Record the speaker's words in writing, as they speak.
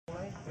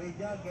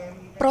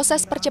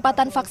Proses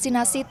percepatan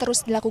vaksinasi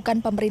terus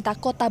dilakukan Pemerintah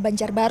Kota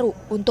Banjarbaru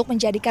untuk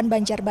menjadikan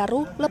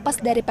Banjarbaru lepas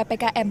dari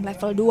PPKM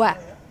level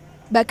 2.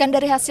 Bahkan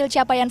dari hasil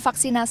capaian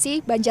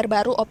vaksinasi,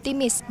 Banjarbaru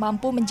optimis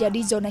mampu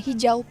menjadi zona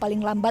hijau paling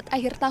lambat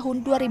akhir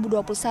tahun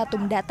 2021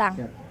 mendatang.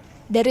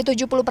 Dari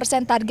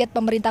 70% target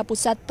pemerintah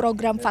pusat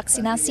program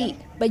vaksinasi,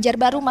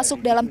 Banjarbaru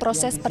masuk dalam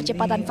proses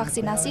percepatan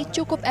vaksinasi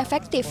cukup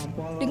efektif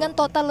dengan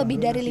total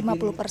lebih dari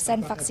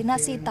 50%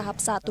 vaksinasi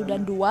tahap 1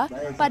 dan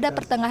 2 pada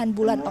pertengahan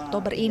bulan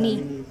Oktober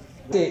ini.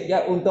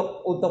 Ya,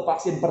 untuk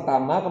vaksin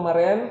pertama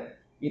kemarin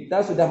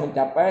kita sudah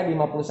mencapai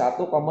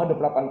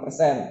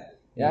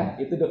 51,28%, ya,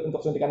 itu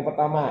untuk suntikan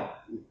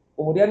pertama.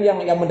 Kemudian yang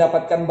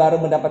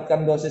baru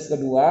mendapatkan dosis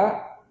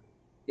kedua,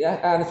 ya,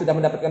 sudah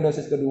mendapatkan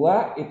dosis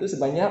kedua itu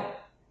sebanyak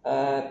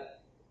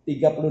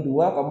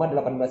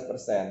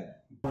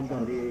 32,18%.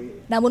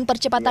 Namun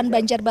percepatan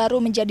Banjarbaru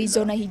menjadi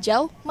zona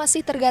hijau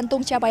masih tergantung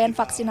capaian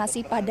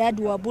vaksinasi pada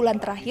 2 bulan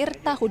terakhir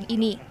tahun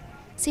ini.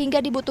 Sehingga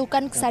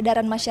dibutuhkan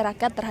kesadaran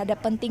masyarakat terhadap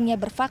pentingnya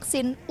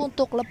bervaksin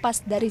untuk lepas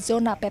dari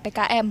zona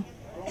PPKM.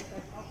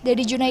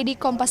 Dari Junaidi,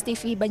 Kompas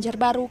TV,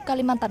 Banjarbaru,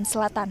 Kalimantan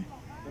Selatan.